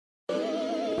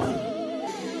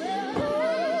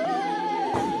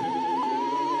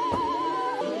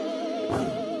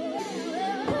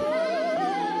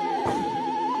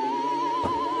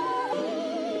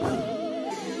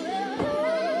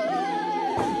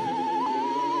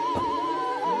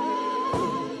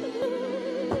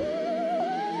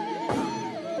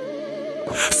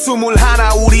21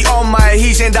 우리 엄마의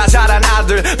희생 다 자란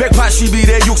아들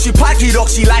 181에 68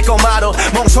 기럭시 like a model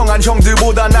멍청한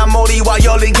형들보다 난 머리와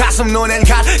열린 가슴 눈엔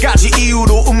갖가지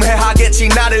이유로 음해하겠지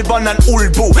나를 번난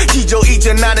울부 기저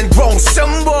이제 나는 grown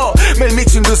선보 매일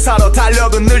미친 듯 살아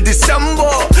달력은 늘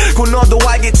디셈버 곧 너도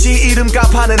알겠지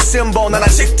이름값 하는 심보 난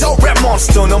아직도 랩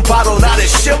몬스터 넌 바로 나를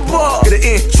씹어 그래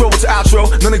인트로부터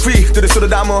아웃로 너는 귀들을 쏟아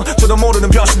담아 저도 모르는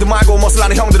변신들 말고 멋을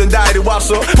아는 형들은 다 이리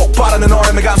왔어 폭발하는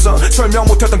RM의 감성 설명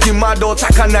못했던 긴 말도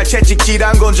착한 날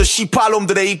채찍질한 건 저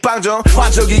시팔놈들의 입방정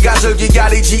환절기 가절기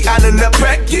가리지 않은 내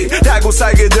패기 달고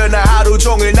살게 될 날 하루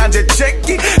종일 난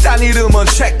재채기 딴 이름은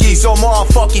checky so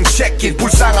motherfucking check it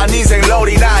불쌍한 인생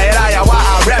롤이 나 해라야 why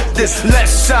I rap this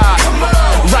left side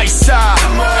right side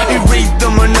이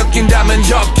리듬을 느낀다면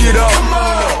여기로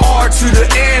R to the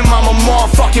M I'm a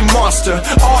motherfucking monster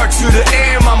R to the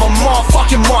M I'm a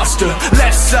motherfucking monster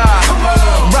left side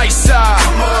right side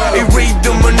이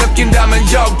리듬을 느낀다면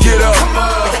여기로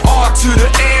R to the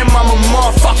M I'm a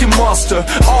motherfucking monster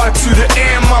R to the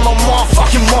M I'm a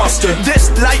motherfucking monster This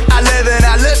life I live in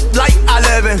I live like I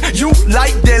live in You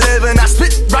like they living I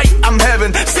spit right I'm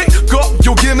heaven Sick up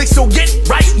your gimmicks so get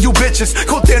right you bitches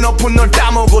콧대 높은 널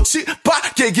따먹고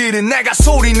칠밖에 길은 내가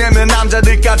소리 내면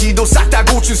남자들까지도 싹 다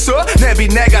고추서 내비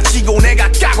내가 치고 내가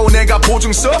까고 내가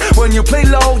보증서 When you play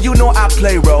low you know I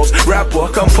play roles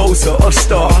Rapper, composer, a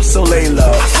star so lay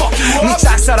low 네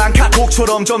짝사랑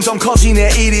카톡처럼 점점 커지네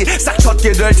일이 싹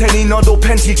쳤게 될 테니 너도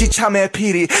팬티 지참해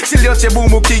피리 7년째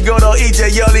묵묵히 걸어 이제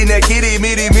열린 내 길이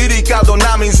미리 까도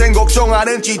남 인생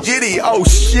걱정하는 찌질이 Oh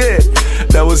shit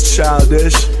that was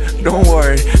childish Don't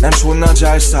worry 난 존나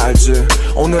잘 살지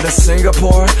오늘은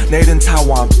Singapore 내일은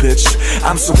Taiwan bitch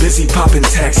I'm so busy popping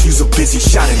tags You's so busy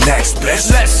shouting next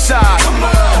bitch Left side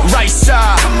right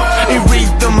side 이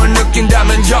리듬을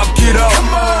느낀다면 여기로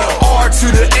R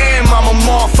to the M I'm a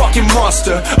motherfucking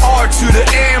monster R to the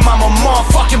M I'm a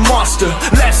motherfucking monster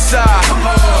Left side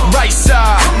right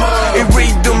side 이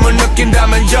리듬을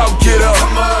느낀다면 여기로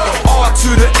R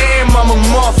to the M I'm a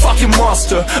motherfucking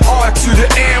monster R to the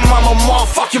M I'm a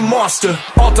motherfucking monster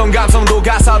어떤 감성도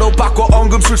가사로 바꿔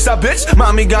언급술사 bitch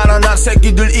맘이 가난한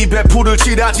새끼들 입에 불을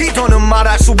칠하지 더는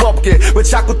말할 수 없게 왜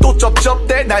자꾸 또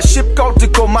쩝쩝대 날 씹고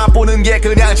듣고 맛보는 게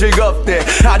그냥 즐겁대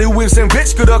하루 인생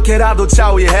bitch 그렇게라도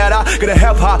자위해라 그래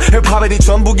힙합이 네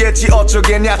전부겠지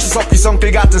어쩌겠냐 추석기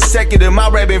성필 같은 새끼들 My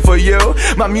rapping for you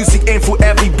My music ain't for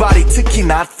everybody 특히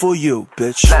not for you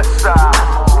bitch Left side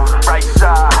right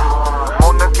side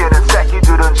못 느끼는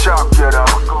새끼들은 적게라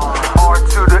R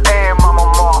to the M I'm a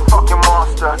motherfucking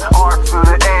monster R to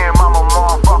the M I'm a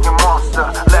motherfucking monster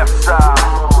Left side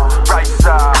right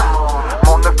side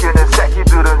못 느끼는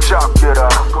새끼들은 적게라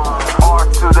R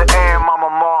to the M I'm a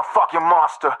motherfucking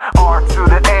monster R to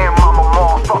the M I'm a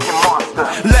motherfucking monster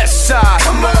Left side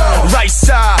right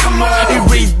side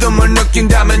이 리듬을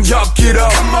느낀다면 여기로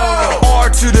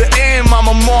R to the M I'm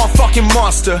a motherfucking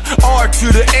monster R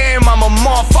to the M I'm a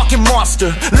motherfucking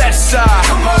monster Left side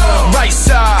right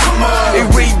side 이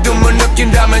리듬을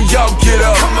느낀다면 여기로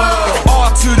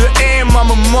R to the M I'm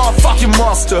a motherfucking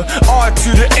monster R to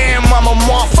the M I'm a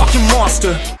motherfucking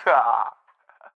monster